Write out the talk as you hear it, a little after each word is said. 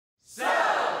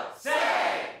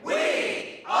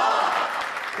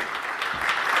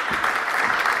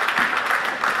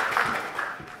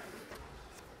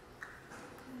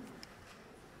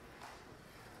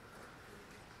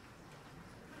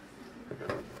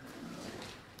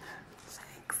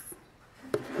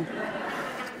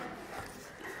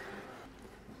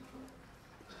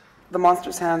The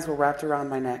monster's hands were wrapped around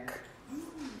my neck.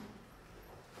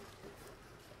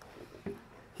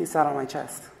 He sat on my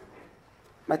chest.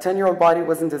 My 10-year-old body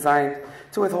wasn't designed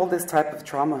to withhold this type of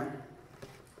trauma.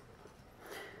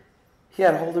 He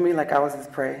had hold of me like I was his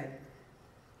prey.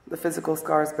 The physical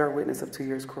scars bear witness of 2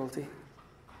 years' cruelty.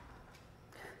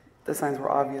 The signs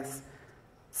were obvious.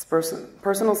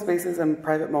 Personal spaces and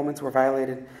private moments were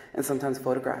violated and sometimes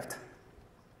photographed.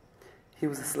 He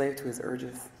was a slave to his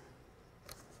urges.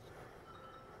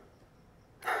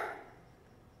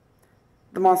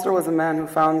 The monster was a man who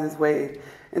found his way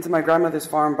into my grandmother's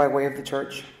farm by way of the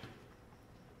church.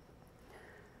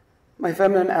 My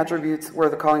feminine attributes were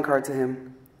the calling card to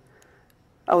him.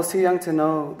 I was too young to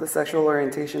know the sexual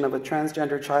orientation of a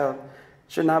transgender child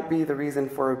should not be the reason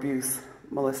for abuse,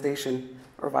 molestation,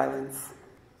 or violence.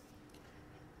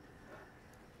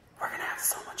 "We're gonna have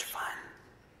so much fun,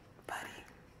 buddy,"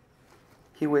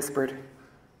 he whispered.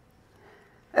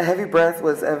 A heavy breath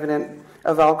was evident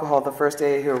of alcohol the first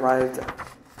day he arrived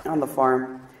on the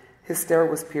farm. His stare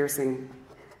was piercing.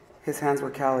 His hands were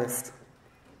calloused.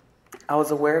 I was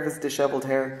aware of his disheveled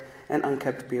hair and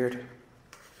unkempt beard.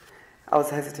 I was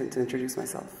hesitant to introduce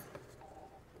myself.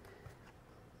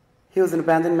 He was an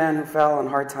abandoned man who fell on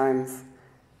hard times.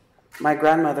 My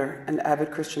grandmother, an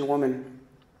avid Christian woman,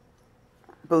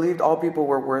 believed all people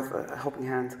were worth a helping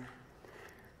hand.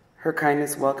 Her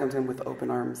kindness welcomed him with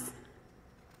open arms.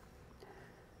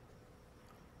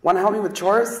 "Want to help me with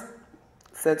chores?"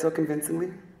 said so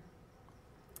convincingly.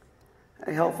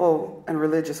 A helpful and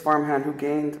religious farmhand who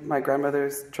gained my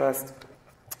grandmother's trust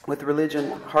with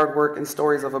religion, hard work, and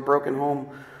stories of a broken home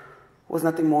was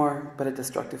nothing more but a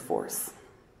destructive force.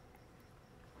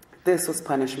 This was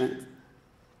punishment.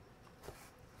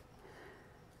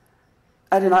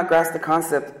 I did not grasp the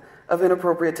concept of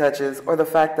inappropriate touches or the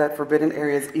fact that forbidden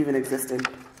areas even existed.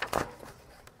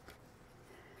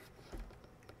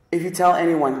 "If you tell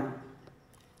anyone,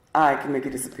 I can make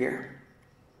you disappear,"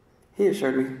 he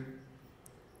assured me.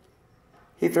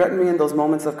 He threatened me in those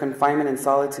moments of confinement and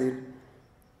solitude.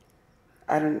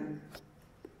 It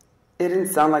didn't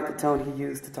sound like the tone he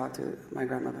used to talk to my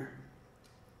grandmother.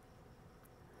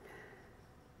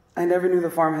 I never knew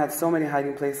the farm had so many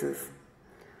hiding places.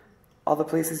 All the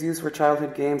places used for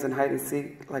childhood games and hide and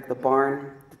seek, like the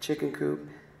barn, the chicken coop,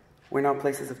 were now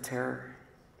places of terror.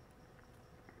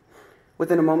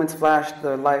 Within a moment's flash,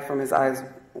 the light from his eyes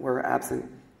were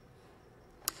absent.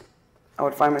 I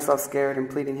would find myself scared and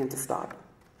pleading him to stop.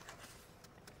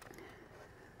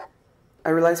 I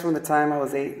realized from the time I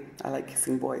was 8, I liked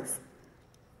kissing boys.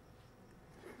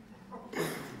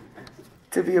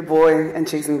 To be a boy and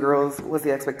chasing girls was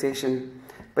the expectation,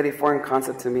 but a foreign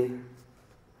concept to me.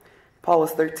 Paul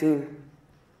was 13.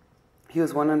 He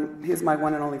was my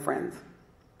one and only friend.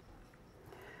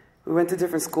 We went to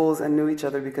different schools and knew each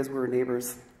other because we were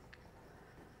neighbors.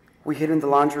 We hid in the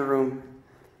laundry room.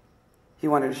 He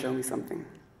wanted to show me something.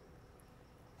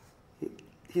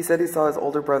 He said he saw his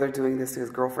older brother doing this to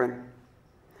his girlfriend.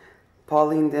 Paul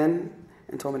leaned in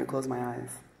and told me to close my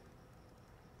eyes.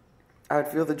 I would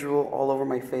feel the drool all over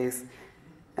my face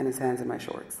and his hands in my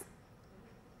shorts.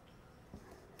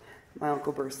 My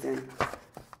uncle burst in.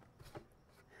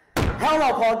 "Hell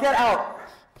no, Paul, get out!"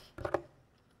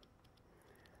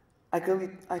 I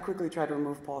quickly tried to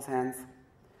remove Paul's hands,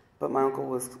 but my uncle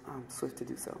was swift to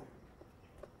do so.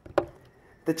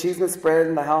 The chisme spread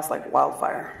in the house like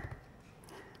wildfire.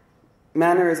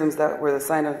 Mannerisms that were the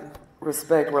sign of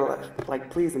respect were like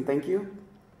please and thank you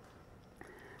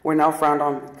were now frowned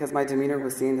on because my demeanor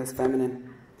was seen as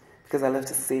feminine, because I loved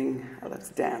to sing, I loved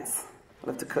to dance, I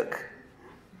loved to cook.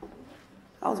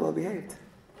 I was well behaved.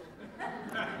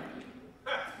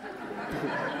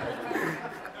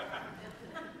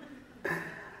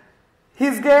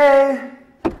 "He's gay!"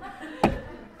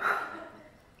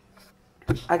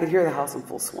 I could hear the house in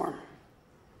full swarm.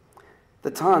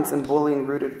 The taunts and bullying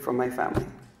rooted from my family.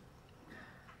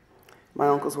 My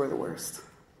uncles were the worst.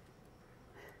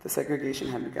 The segregation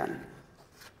had begun.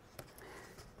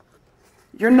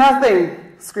 "You're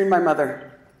nothing!" screamed my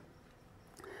mother.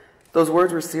 Those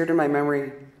words were seared in my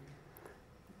memory.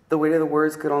 The weight of the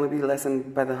words could only be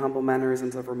lessened by the humble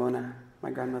mannerisms of Ramona, my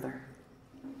grandmother.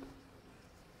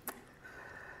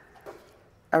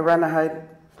 I ran to hide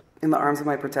in the arms of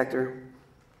my protector.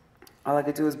 All I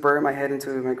could do was bury my head into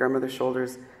my grandmother's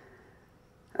shoulders.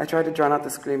 I tried to drown out the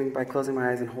screaming by closing my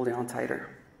eyes and holding on tighter.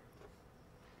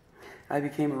 I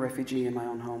became a refugee in my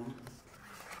own home.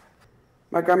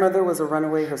 My grandmother was a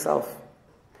runaway herself.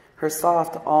 Her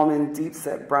soft, almond,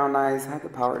 deep-set brown eyes had the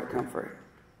power to comfort.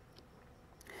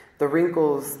 The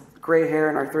wrinkles, gray hair,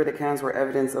 and arthritic hands were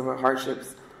evidence of her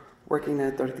hardships working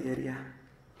at a tortilleria.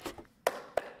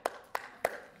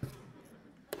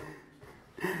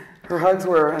 Her hugs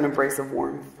were an embrace of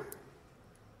warmth.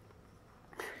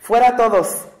 Fuera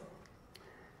todos!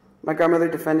 My grandmother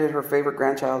defended her favorite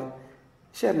grandchild.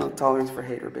 She had no tolerance for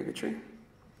hate or bigotry.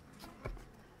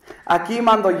 Aquí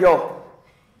mando yo,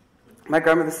 my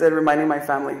grandmother said, reminding my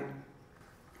family.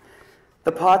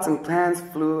 The pots and pans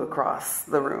flew across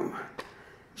the room.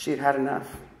 She had had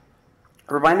enough.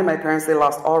 Reminding my parents they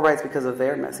lost all rights because of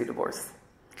their messy divorce.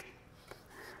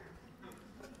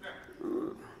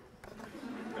 Ooh.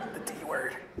 The D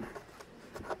word.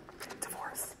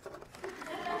 Divorce.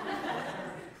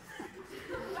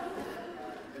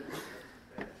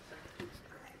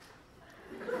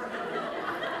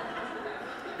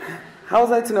 How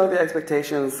was I to know the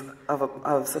expectations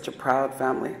of such a proud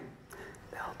family?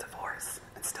 Ill divorce,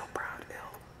 and still proud,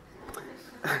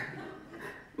 ill.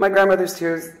 My grandmother's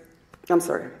tears,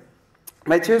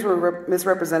 my tears were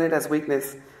misrepresented as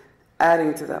weakness,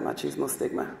 adding to that machismo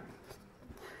stigma.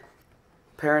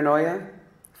 Paranoia,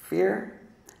 fear,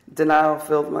 denial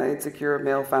filled my insecure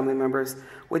male family members,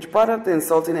 which brought up the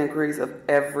insulting inquiries of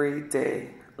everyday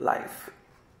life.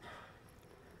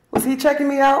 Was he checking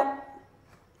me out?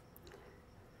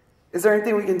 Is there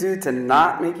anything we can do to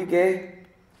not make you gay?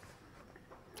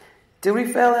 Did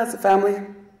we fail as a family?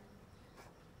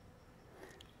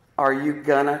 Are you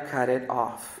gonna cut it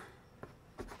off?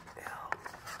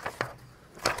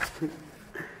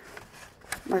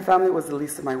 My family was the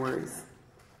least of my worries.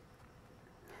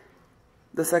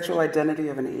 The sexual identity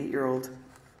of an 8-year-old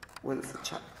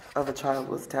of a child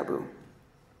was taboo.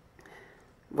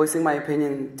 Voicing my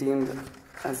opinion deemed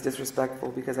as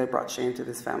disrespectful because I brought shame to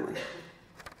this family.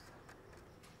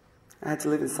 I had to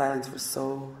live in silence for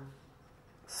so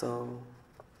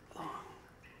long.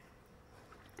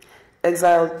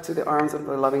 Exiled to the arms of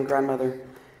a loving grandmother,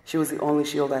 she was the only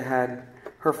shield I had.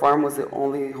 Her farm was the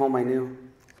only home I knew.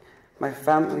 My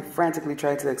family frantically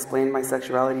tried to explain my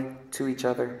sexuality to each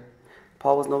other.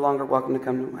 Paul was no longer welcome to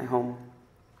come to my home.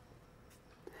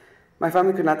 My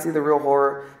family could not see the real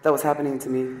horror that was happening to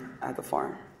me at the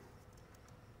farm.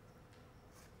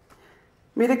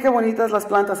 Mire qué bonitas las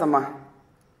plantas, mamá,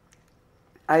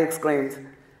 I exclaimed.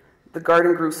 The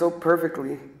garden grew so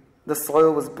perfectly. The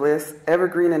soil was bliss,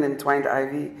 evergreen and entwined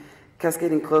ivy,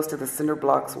 cascading close to the cinder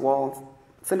block walls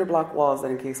that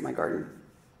encased my garden.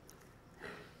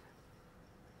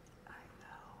 I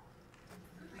know.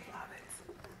 Love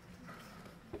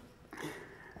it.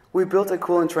 We built a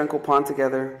cool and tranquil pond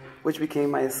together, which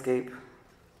became my escape.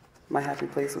 My happy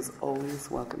place was always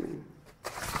welcoming.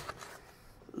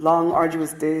 Long,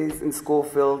 arduous days in school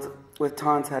filled with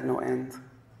taunts had no end.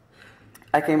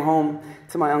 I came home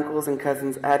to my uncles and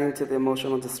cousins, adding to the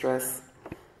emotional distress.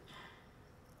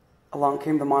 Along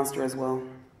came the monster as well,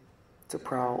 to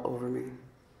prowl over me.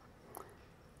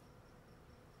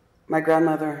 My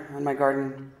grandmother and my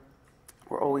garden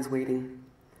were always waiting.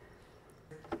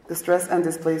 The stress and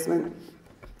displacement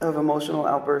of emotional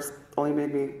outbursts only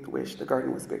made me wish the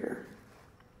garden was bigger.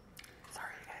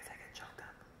 Sorry, you guys, I get choked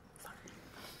up. Sorry.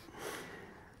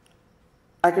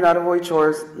 I could not avoid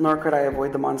chores, nor could I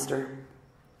avoid the monster.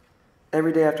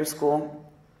 Every day after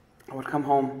school, I would come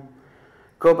home,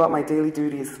 go about my daily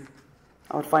duties.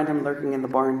 I would find him lurking in the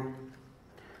barn,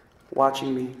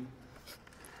 watching me,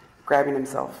 grabbing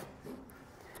himself.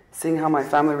 Seeing how my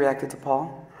family reacted to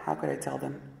Paul, how could I tell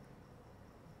them?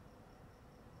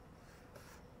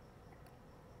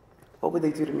 What would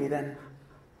they do to me then?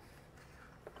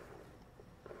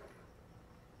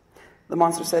 The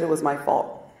monster said it was my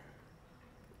fault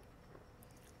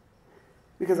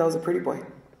because I was a pretty boy.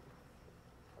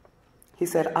 He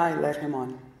said I led him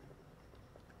on.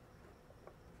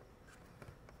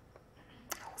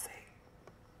 I was 8.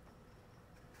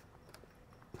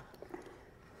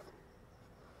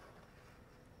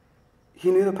 He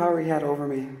knew the power he had over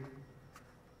me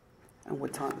and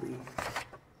would taunt me.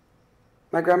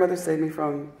 My grandmother saved me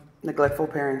from neglectful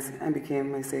parents and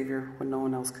became my savior when no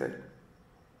one else could.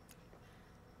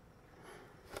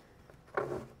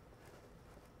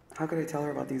 How could I tell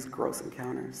her about these gross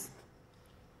encounters?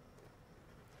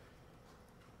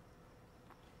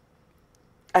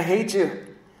 I hate you.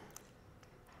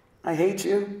 I hate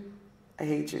you. I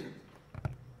hate you.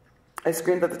 I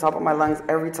screamed at the top of my lungs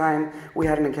every time we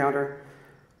had an encounter.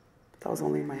 But that was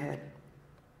only in my head.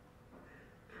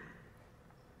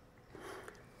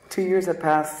 2 years had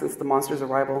passed since the monster's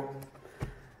arrival.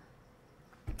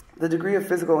 The degree of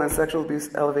physical and sexual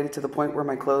abuse elevated to the point where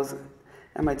my clothes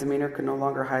and my demeanor could no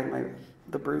longer hide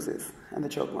the bruises and the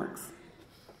choke marks.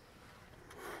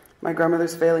 My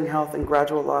grandmother's failing health and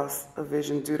gradual loss of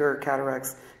vision due to her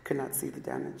cataracts could not see the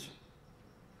damage.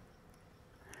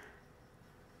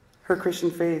 Her Christian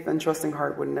faith and trusting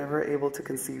heart were never able to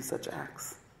conceive such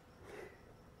acts.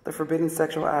 The forbidden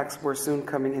sexual acts were soon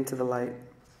coming into the light.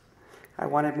 I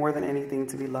wanted more than anything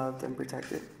to be loved and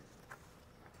protected.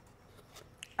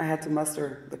 I had to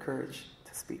muster the courage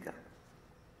to speak up.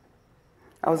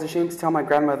 I was ashamed to tell my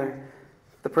grandmother,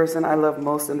 the person I loved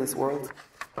most in this world.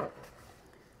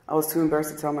 I was too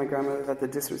embarrassed to tell my grandmother that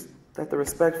the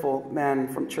respectful man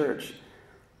from church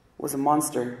was a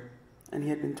monster and he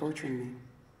had been torturing me.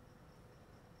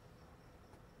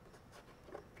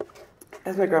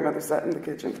 As my grandmother sat at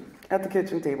the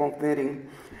kitchen table knitting,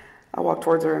 I walked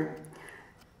towards her.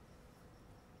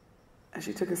 As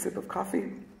she took a sip of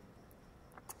coffee,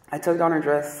 I tugged on her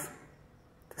dress.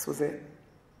 This was it.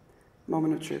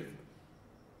 Moment of truth.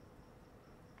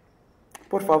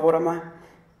 Por favor, ama.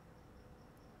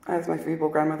 I asked my feeble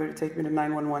grandmother to take me to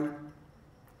 911.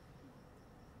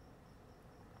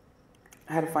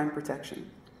 I had to find protection.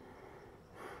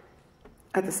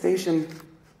 At the station,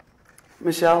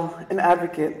 Michelle, an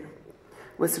advocate,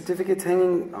 with certificates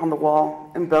hanging on the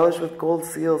wall, embellished with gold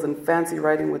seals and fancy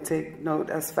writing, would take note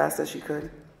as fast as she could.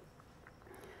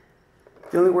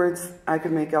 The only words I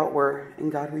could make out were, "In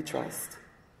God we trust."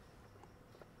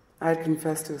 I had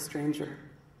confessed to a stranger.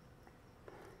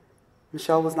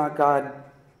 Michelle was not God,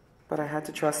 but I had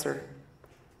to trust her.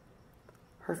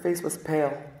 Her face was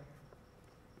pale.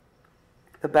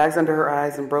 The bags under her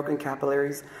eyes and broken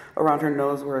capillaries around her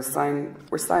nose were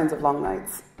signs of long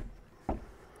nights,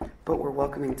 but were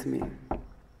welcoming to me.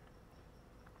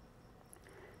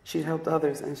 She'd helped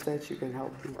others and said she could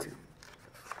help me too.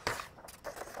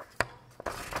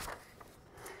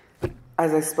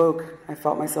 As I spoke, I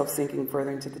felt myself sinking further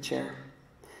into the chair.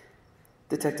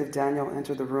 Detective Daniel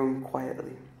entered the room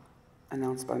quietly,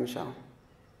 announced by Michelle.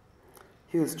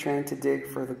 He was trained to dig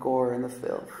for the gore and the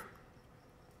filth.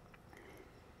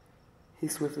 He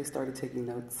swiftly started taking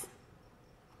notes.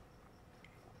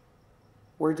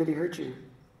 "Where did he hurt you?"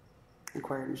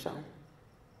 inquired Michelle.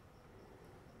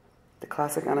 The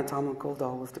classic anatomical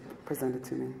doll was presented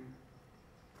to me.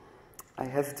 I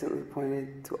hesitantly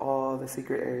pointed to all the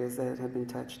secret areas that had been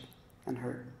touched and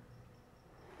hurt.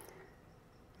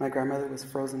 My grandmother was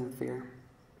frozen with fear.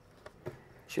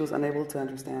 She was unable to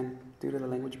understand due to the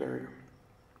language barrier.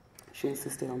 She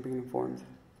insisted on being informed.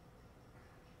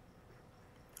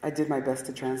 I did my best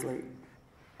to translate.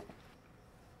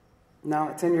 Now,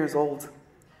 at 10 years old,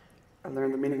 I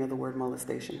learned the meaning of the word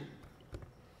molestation.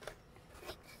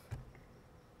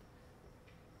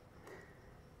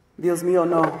 "Dios mío,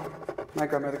 no," my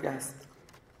grandmother gasped.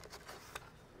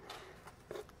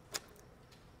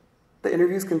 The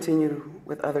interviews continued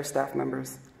with other staff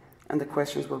members, and the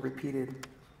questions were repeated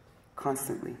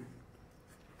constantly.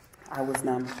 I was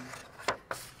numb.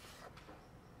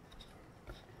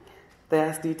 They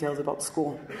asked details about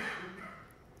school,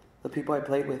 the people I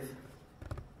played with,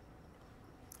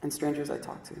 and strangers I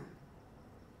talked to.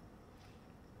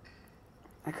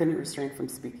 I couldn't refrain from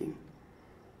speaking.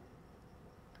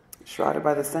 Shrouded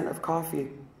by the scent of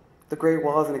coffee, the gray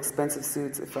walls and expensive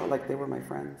suits, it felt like they were my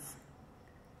friends.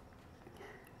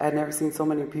 I had never seen so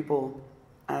many people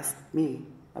ask me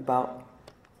about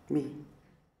me,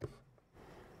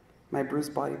 my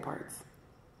bruised body parts,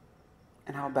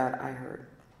 and how bad I hurt.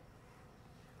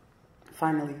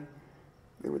 Finally,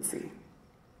 they would see.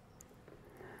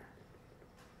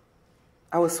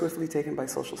 I was swiftly taken by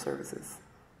social services.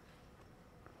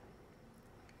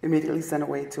 Immediately sent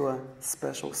away to a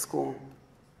special school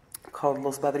called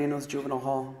Los Padrinos Juvenile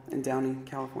Hall in Downey,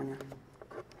 California,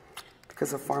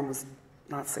 because the farm was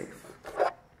not safe.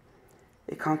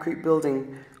 A concrete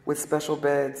building with special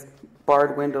beds,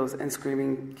 barred windows, and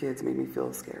screaming kids made me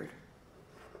feel scared.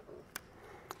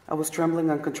 I was trembling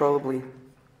uncontrollably.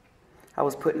 I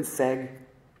was put in seg,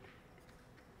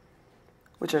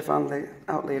 which I found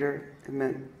out later it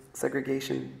meant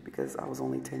segregation because I was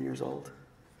only 10 years old.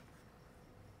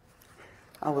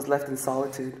 I was left in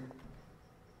solitude.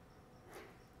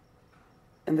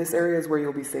 And this area is where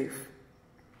you'll be safe.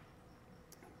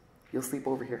 You'll sleep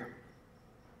over here,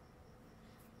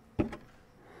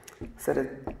 said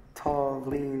a tall,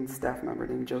 lean staff member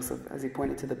named Joseph as he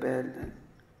pointed to the bed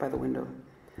by the window.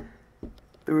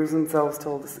 The rooms themselves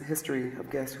told the history of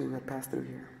guests who had passed through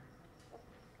here.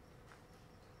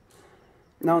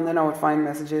 Now and then I would find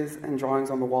messages and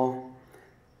drawings on the wall.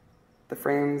 The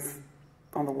frames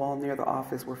on the wall near the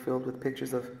office were filled with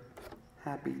pictures of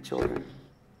happy children.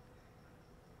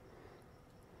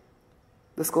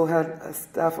 The school had a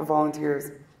staff of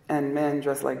volunteers and men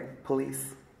dressed like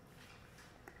police.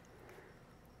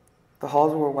 The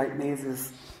halls were white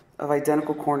mazes of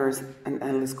identical corners and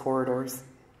endless corridors.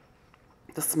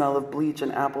 The smell of bleach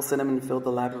and apple cinnamon filled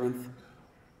the labyrinth.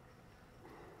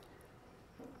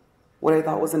 What I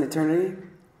thought was an eternity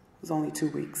was only 2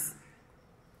 weeks.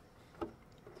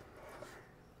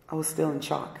 I was still in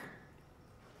shock.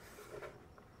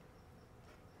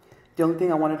 The only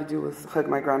thing I wanted to do was hug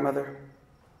my grandmother.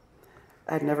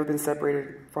 I had never been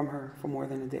separated from her for more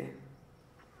than a day.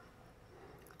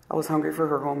 I was hungry for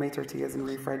her homemade tortillas and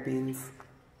refried beans.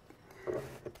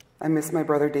 I missed my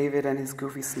brother David and his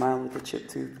goofy smile with the chipped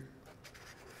tooth.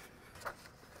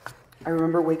 I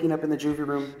remember waking up in the juvie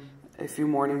room a few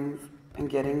mornings and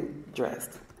getting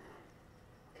dressed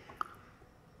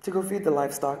to go feed the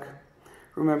livestock,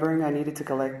 remembering I needed to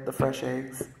collect the fresh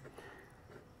eggs,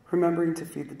 remembering to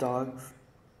feed the dogs.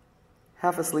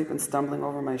 Half asleep and stumbling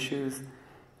over my shoes,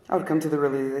 I would come to the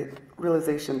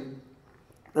realization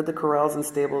that the corrals and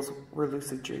stables were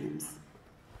lucid dreams.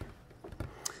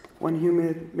 One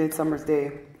humid midsummer's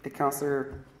day, a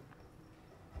counselor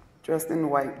dressed in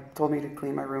white told me to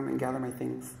clean my room and gather my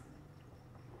things.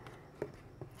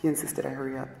 He insisted I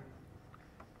hurry up.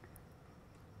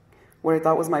 What I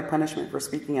thought was my punishment for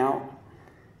speaking out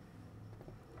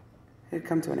had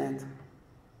come to an end.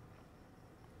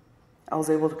 I was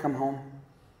able to come home.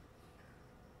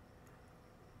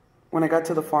 When I got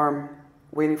to the farm,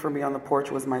 waiting for me on the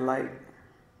porch was my light.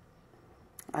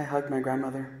 I hugged my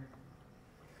grandmother.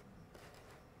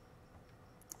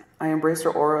 I embraced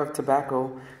her aura of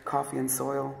tobacco, coffee, and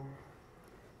soil.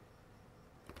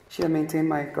 She had maintained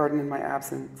my garden in my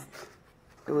absence.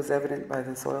 It was evident by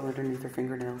the soil underneath her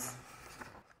fingernails.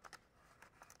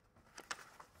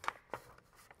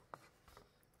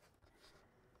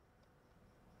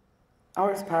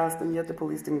 Hours passed, and yet the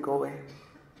police didn't go away.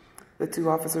 The 2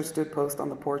 officers stood post on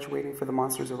the porch waiting for the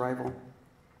monster's arrival.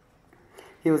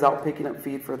 He was out picking up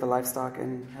feed for the livestock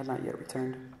and had not yet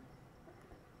returned.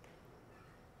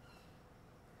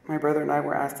 My brother and I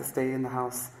were asked to stay in the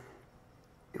house.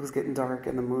 It was getting dark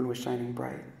and the moon was shining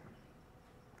bright.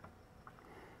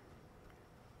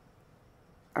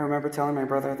 I remember telling my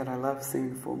brother that I loved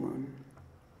seeing the full moon.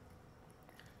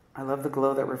 I loved the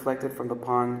glow that reflected from the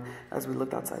pond as we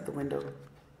looked outside the window.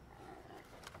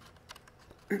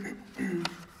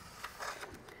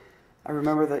 I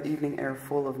remember the evening air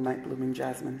full of night-blooming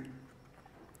jasmine.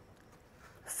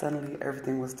 Suddenly,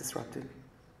 everything was disrupted.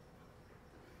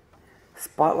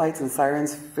 Spotlights and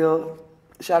sirens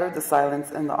shattered the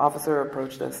silence, and the officer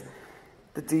approached us.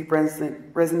 The deep,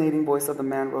 resonating voice of the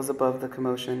man rose above the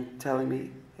commotion, telling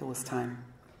me it was time.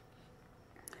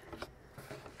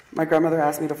 My grandmother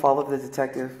asked me to follow the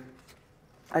detective.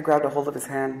 I grabbed a hold of his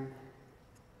hand.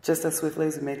 Just as swiftly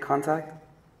as we made contact,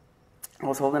 I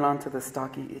was holding on to the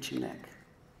stocky, itchy neck.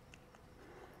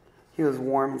 He was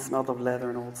warm and smelled of leather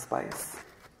and Old Spice.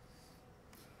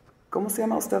 ¿Cómo se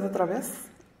llama usted otra vez?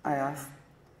 I asked.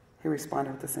 He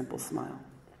responded with a simple smile.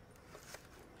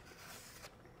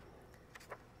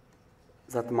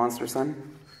 Is that the monster,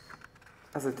 son?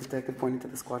 As the detective pointed to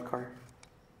the squad car.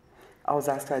 I was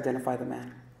asked to identify the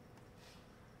man.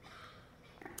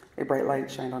 A bright light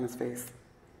shined on his face.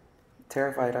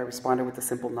 Terrified, I responded with a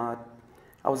simple nod.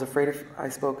 I was afraid if I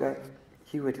spoke up,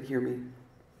 he would hear me,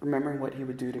 remembering what he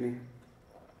would do to me.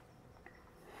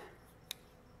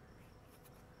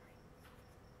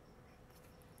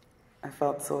 I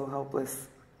felt so helpless,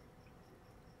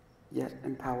 yet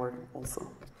empowered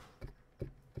also.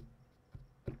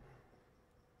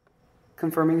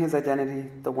 Confirming his identity,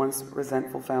 the once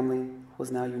resentful family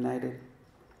was now united.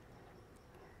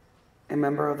 A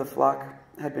member of the flock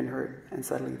had been hurt, and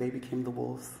suddenly they became the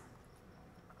wolves.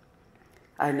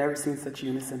 I had never seen such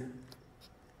unison.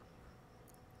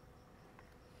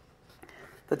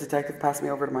 The detective passed me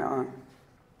over to my aunt.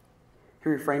 He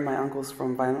refrained my uncles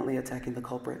from violently attacking the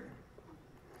culprit.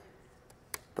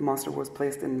 The monster was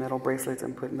placed in metal bracelets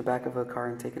and put in the back of a car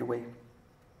and taken away.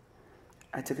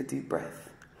 I took a deep breath.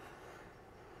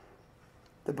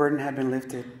 The burden had been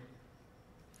lifted,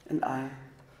 and I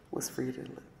was free to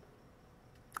live.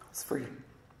 I was free.